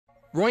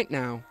Right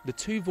now, the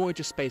two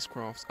Voyager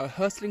spacecrafts are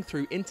hurtling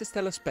through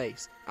interstellar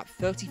space at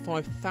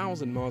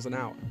 35,000 miles an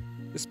hour.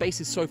 The space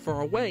is so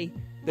far away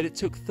that it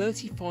took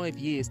 35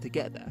 years to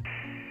get there.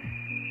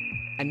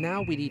 And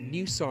now we need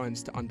new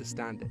science to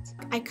understand it.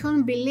 I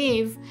couldn't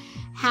believe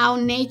how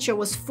nature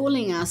was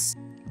fooling us.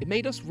 It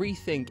made us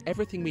rethink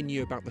everything we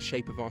knew about the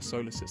shape of our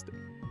solar system.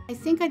 I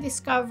think I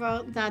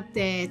discovered that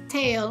the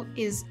tail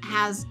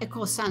has a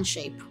croissant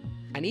shape.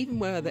 And even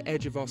where the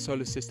edge of our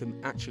solar system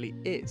actually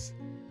is.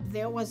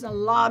 There was a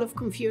lot of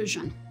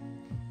confusion.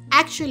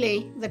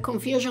 Actually, the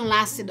confusion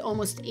lasted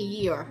almost a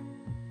year.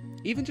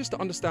 Even just to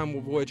understand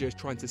what Voyager is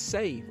trying to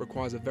say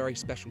requires a very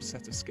special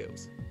set of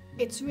skills.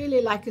 It's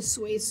really like a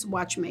Swiss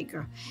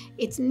watchmaker.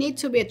 It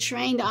needs to be a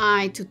trained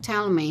eye to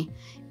tell me,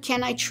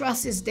 can I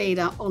trust this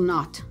data or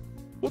not?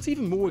 What's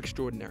even more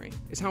extraordinary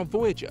is how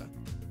Voyager,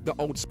 the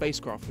old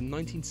spacecraft from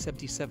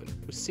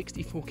 1977 with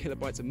 64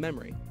 kilobytes of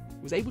memory,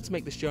 was able to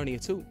make this journey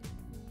at all.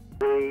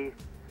 3,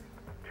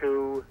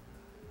 2,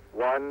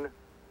 1.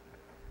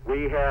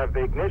 We have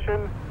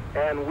ignition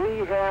and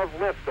we have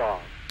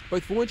liftoff.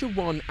 Both Voyager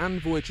 1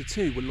 and Voyager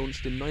 2 were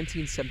launched in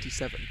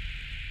 1977,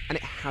 and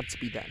it had to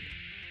be then,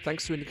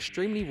 thanks to an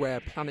extremely rare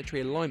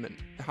planetary alignment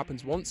that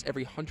happens once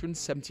every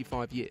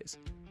 175 years.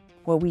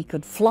 Where we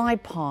could fly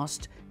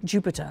past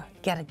Jupiter,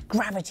 get a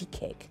gravity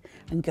kick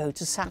and go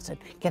to Saturn,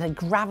 get a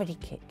gravity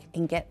kick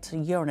and get to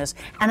Uranus,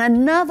 and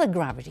another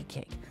gravity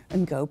kick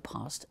and go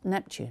past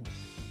Neptune.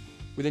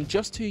 Within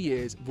just 2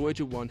 years,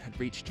 Voyager 1 had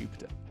reached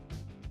Jupiter.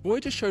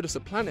 Voyager showed us a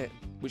planet,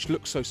 which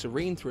looked so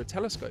serene through a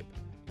telescope,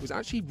 was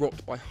actually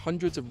rocked by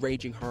hundreds of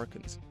raging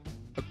hurricanes,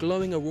 a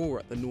glowing aurora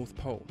at the North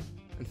Pole,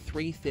 and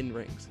 3 thin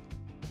rings.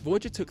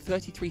 Voyager took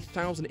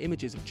 33,000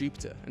 images of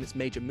Jupiter and its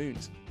major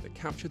moons that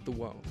captured the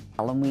world.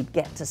 And we'd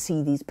get to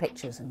see these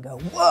pictures and go,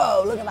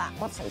 whoa, look at that,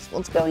 what's this,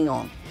 what's going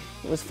on?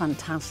 It was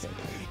fantastic.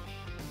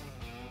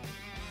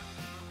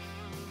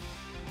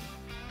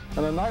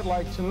 On a night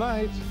like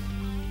tonight,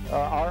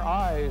 our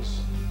eyes,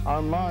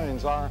 our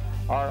minds, our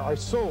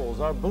souls,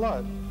 our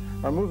blood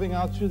are moving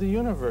out through the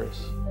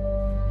universe.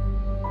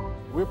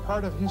 We're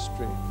part of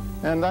history,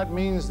 and that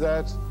means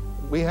that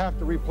we have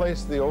to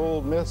replace the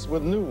old myths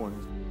with new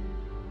ones.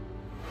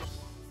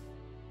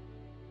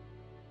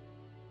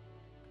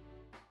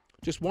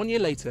 Just 1 year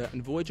later,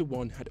 and Voyager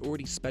 1 had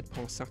already sped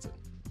past Saturn,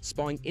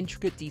 spying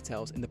intricate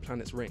details in the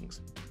planet's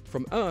rings.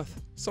 From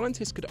Earth,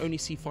 scientists could only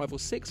see 5 or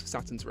 6 of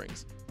Saturn's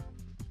rings.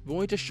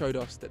 Voyager showed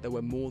us that there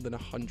were more than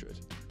 100.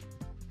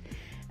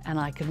 And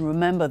I can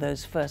remember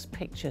those first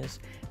pictures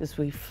as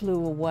we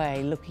flew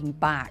away, looking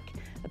back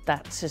at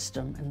that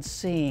system and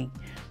seeing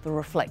the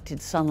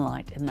reflected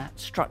sunlight in that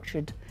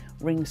structured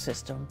ring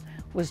system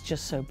was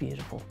just so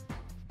beautiful.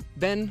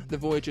 Then the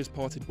Voyagers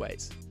parted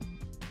ways.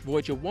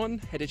 Voyager 1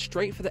 headed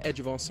straight for the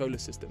edge of our solar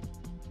system.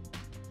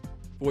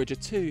 Voyager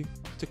 2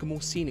 took a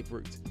more scenic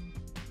route,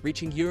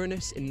 reaching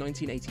Uranus in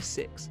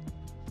 1986,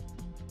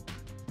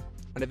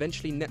 and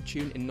eventually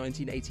Neptune in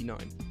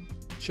 1989,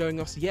 showing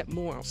us yet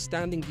more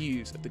outstanding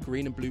views of the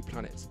green and blue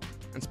planets,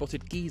 and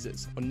spotted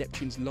geysers on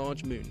Neptune's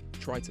large moon,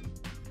 Triton.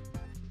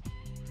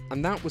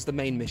 And that was the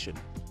main mission,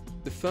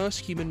 the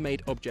first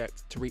human-made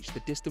object to reach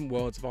the distant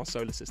worlds of our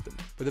solar system.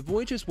 But the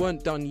Voyagers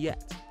weren't done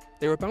yet.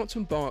 They were about to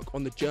embark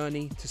on the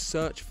journey to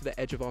search for the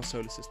edge of our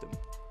solar system.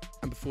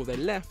 And before they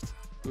left,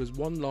 there was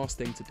one last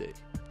thing to do.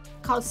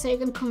 Carl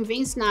Sagan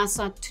convinced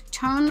NASA to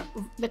turn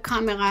the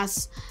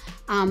cameras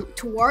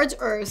towards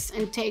Earth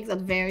and take that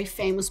very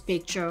famous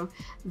picture,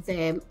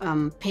 the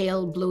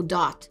pale blue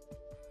dot.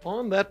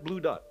 On that blue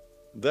dot,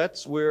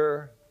 that's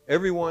where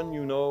everyone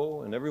you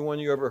know and everyone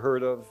you ever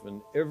heard of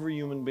and every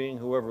human being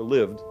who ever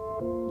lived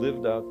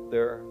out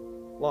their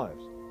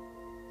lives.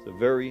 It's a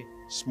very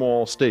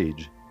small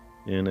stage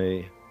in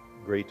a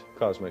great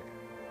cosmic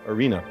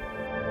arena.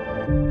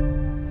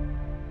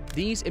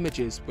 These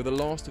images were the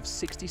last of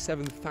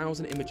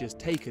 67,000 images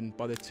taken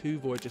by the two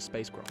Voyager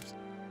spacecrafts.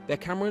 Their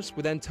cameras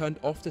were then turned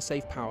off to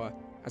save power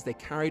as they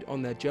carried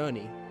on their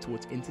journey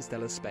towards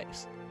interstellar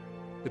space,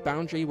 the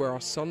boundary where our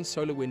sun's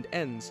solar wind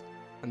ends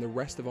and the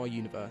rest of our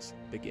universe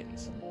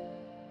begins.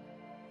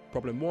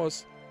 Problem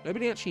was,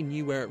 nobody actually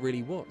knew where it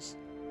really was.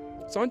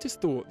 Scientists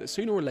thought that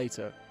sooner or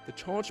later, the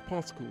charged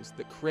particles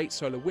that create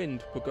solar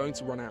wind were going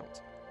to run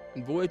out,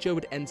 and Voyager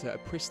would enter a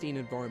pristine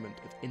environment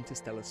of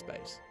interstellar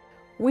space.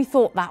 We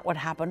thought that would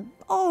happen,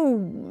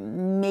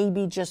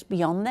 maybe just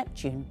beyond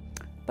Neptune.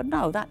 But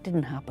no, that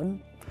didn't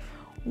happen.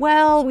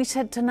 Well, we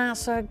said to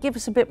NASA, give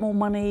us a bit more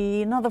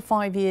money, another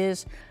 5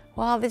 years.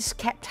 Well, this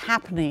kept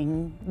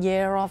happening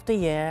year after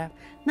year.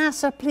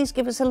 NASA, please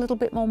give us a little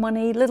bit more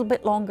money, a little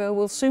bit longer,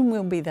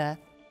 we'll be there.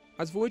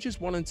 As Voyagers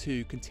 1 and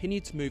 2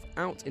 continued to move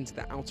out into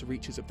the outer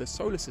reaches of the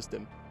solar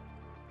system,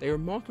 they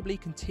remarkably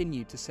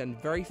continued to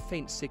send very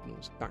faint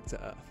signals back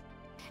to Earth.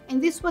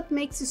 And this is what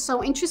makes it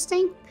so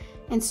interesting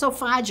and so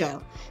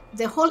fragile.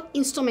 The whole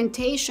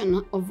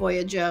instrumentation of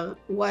Voyager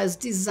was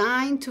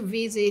designed to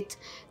visit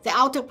the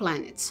outer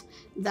planets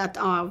that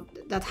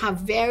have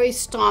very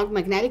strong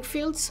magnetic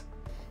fields.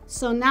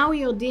 So now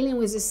you're dealing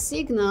with a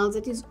signal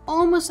that is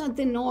almost at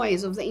the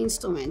noise of the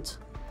instrument.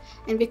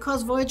 And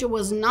because Voyager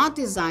was not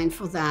designed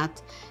for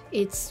that,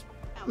 it's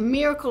a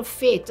miracle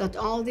fit that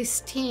all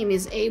this team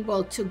is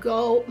able to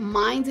go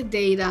mine the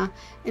data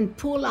and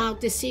pull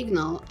out the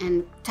signal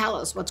and tell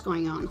us what's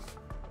going on.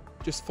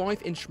 Just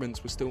 5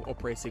 instruments were still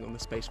operating on the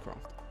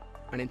spacecraft,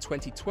 and in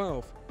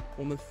 2012,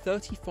 more than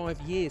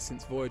 35 years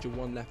since Voyager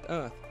 1 left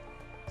Earth,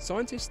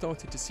 scientists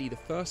started to see the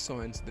first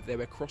signs that they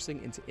were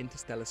crossing into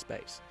interstellar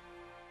space,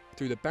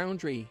 through the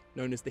boundary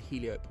known as the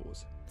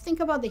heliopause.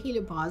 Think about the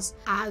heliopause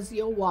as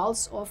your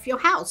walls of your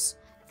house.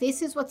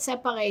 This is what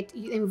separates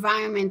the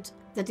environment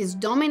that is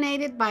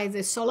dominated by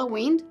the solar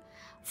wind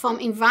from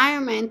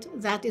environment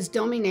that is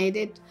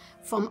dominated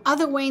from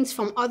other winds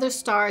from other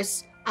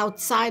stars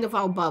outside of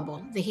our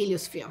bubble, the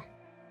heliosphere.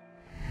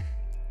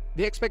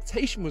 The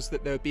expectation was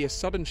that there would be a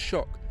sudden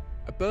shock,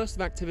 a burst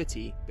of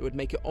activity that would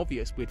make it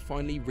obvious we had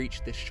finally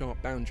reached this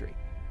sharp boundary.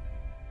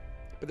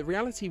 But the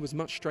reality was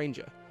much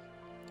stranger.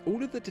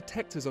 All of the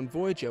detectors on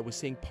Voyager were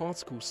seeing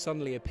particles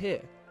suddenly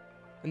appear,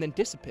 and then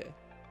disappear,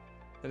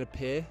 then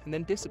appear and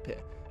then disappear,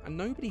 and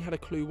nobody had a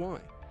clue why.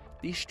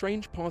 These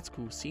strange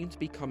particles seemed to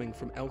be coming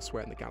from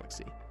elsewhere in the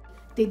galaxy.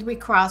 Did we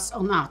cross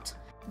or not?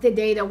 The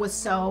data was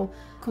so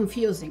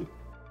confusing.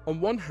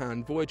 On one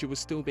hand, Voyager was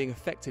still being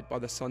affected by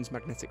the sun's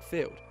magnetic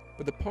field,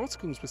 but the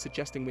particles were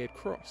suggesting we had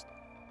crossed.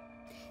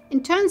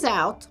 It turns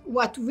out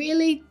what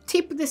really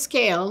tipped the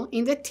scale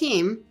in the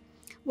team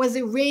was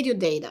the radio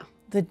data.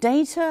 The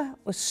data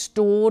was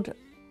stored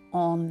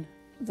on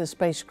the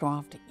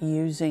spacecraft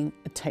using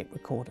a tape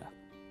recorder.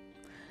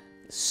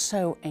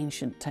 So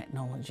ancient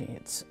technology,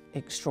 it's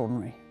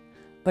extraordinary.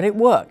 But it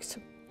worked.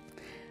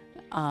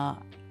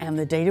 And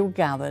the data were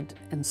gathered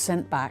and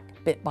sent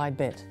back bit by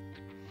bit.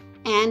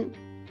 And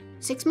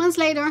 6 months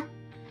later,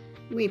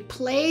 we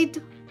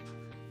turned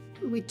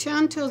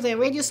to the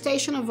radio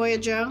station of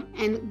Voyager,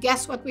 and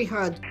guess what we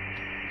heard?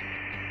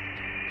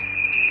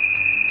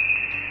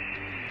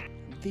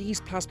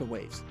 These plasma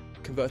waves,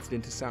 converted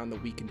into sound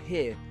that we can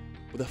hear,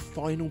 were the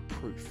final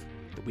proof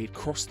that we had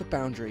crossed the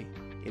boundary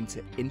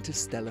into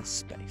interstellar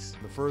space.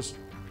 The first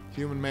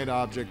human-made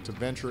object to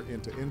venture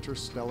into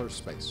interstellar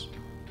space.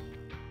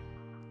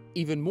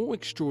 Even more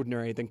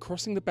extraordinary than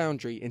crossing the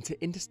boundary into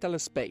interstellar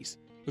space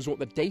was what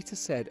the data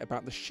said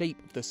about the shape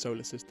of the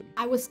solar system.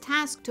 I was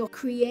tasked to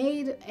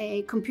create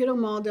a computer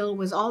model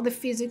with all the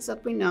physics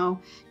that we know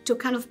to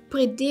kind of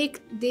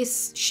predict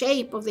this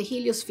shape of the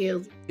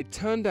heliosphere. It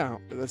turned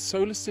out that the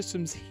solar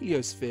system's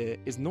heliosphere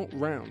is not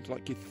round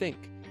like you'd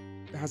think.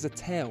 It has a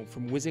tail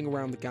from whizzing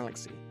around the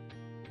galaxy.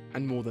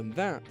 And more than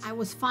that, I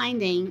was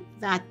finding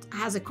that it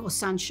has a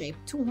croissant shape,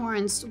 2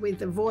 horns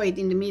with a void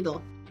in the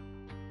middle.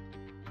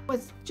 It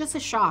was just a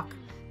shock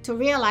to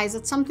realize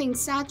that something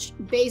such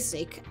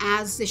basic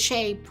as the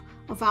shape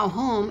of our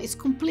home is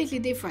completely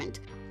different.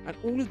 And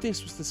all of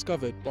this was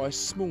discovered by a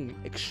small,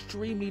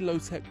 extremely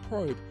low-tech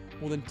probe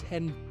more than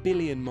 10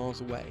 billion miles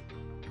away.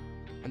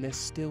 And they're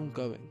still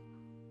going.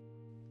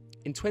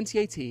 In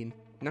 2018,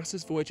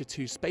 NASA's Voyager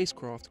 2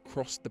 spacecraft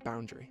crossed the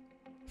boundary.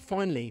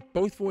 Finally,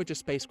 both Voyager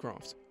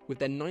spacecrafts, with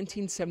their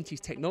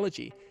 1970s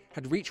technology,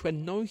 had reached where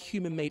no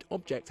human-made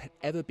object had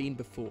ever been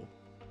before: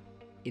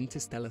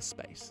 interstellar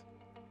space.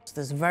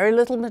 There's very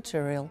little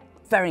material,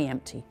 very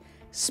empty.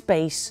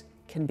 Space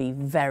can be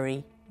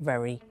very,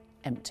 very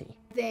empty.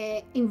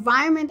 The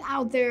environment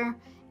out there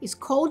is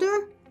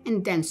colder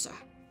and denser.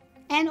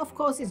 And of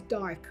course, it's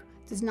dark.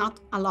 There's not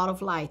a lot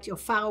of light. You're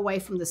far away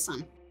from the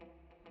sun.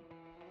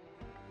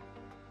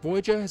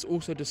 Voyager has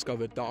also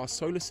discovered that our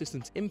solar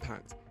system's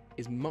impact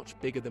is much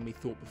bigger than we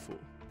thought before.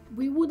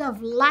 We would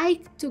have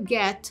liked to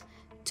get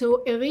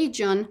to a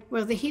region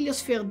where the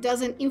heliosphere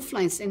doesn't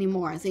influence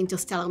anymore the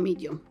interstellar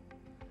medium,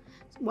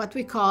 what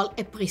we call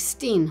a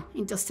pristine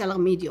interstellar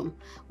medium.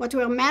 What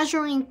we're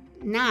measuring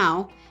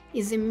now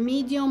is a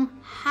medium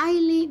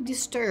highly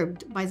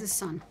disturbed by the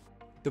sun.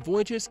 The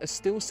Voyagers are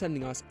still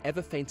sending us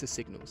ever fainter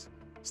signals,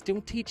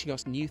 still teaching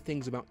us new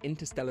things about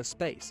interstellar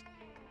space,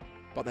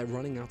 but they're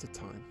running out of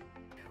time.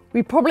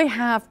 We probably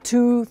have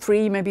 2,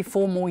 3, maybe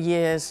 4 more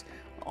years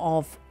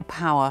of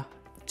power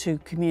to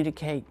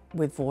communicate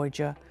with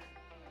Voyager.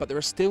 But there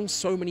are still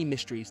so many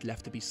mysteries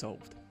left to be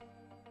solved.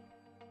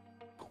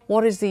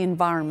 What is the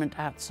environment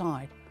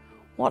outside?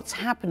 What's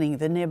happening to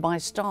the nearby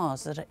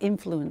stars that are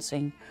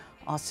influencing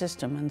our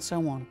system and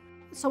so on?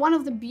 So one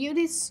of the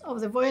beauties of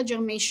the Voyager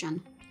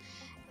mission,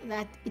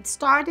 that it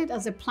started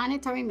as a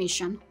planetary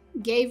mission,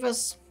 gave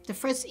us the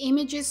first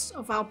images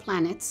of our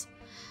planets,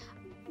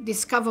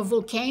 discover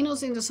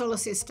volcanoes in the solar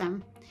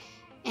system,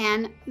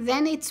 and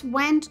then it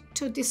went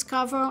to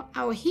discover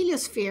our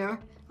heliosphere,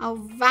 our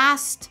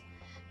vast,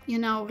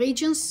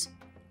 regions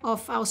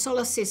of our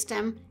solar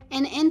system,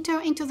 and enter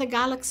into the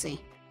galaxy.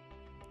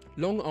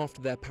 Long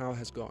after their power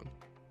has gone,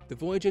 the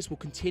Voyagers will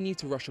continue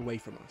to rush away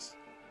from us,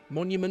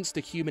 monuments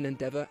to human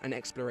endeavour and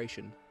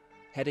exploration,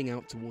 heading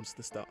out towards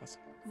the stars.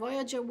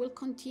 Voyager will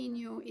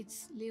continue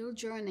its little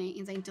journey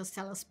in the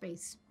interstellar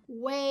space,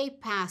 way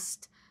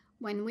past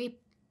when we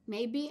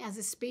maybe as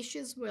a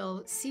species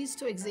will cease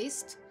to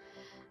exist,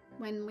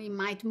 when we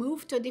might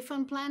move to a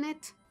different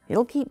planet.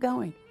 It'll keep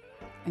going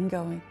and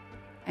going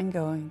and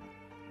going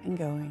and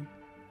going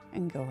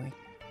and going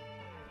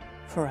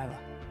forever.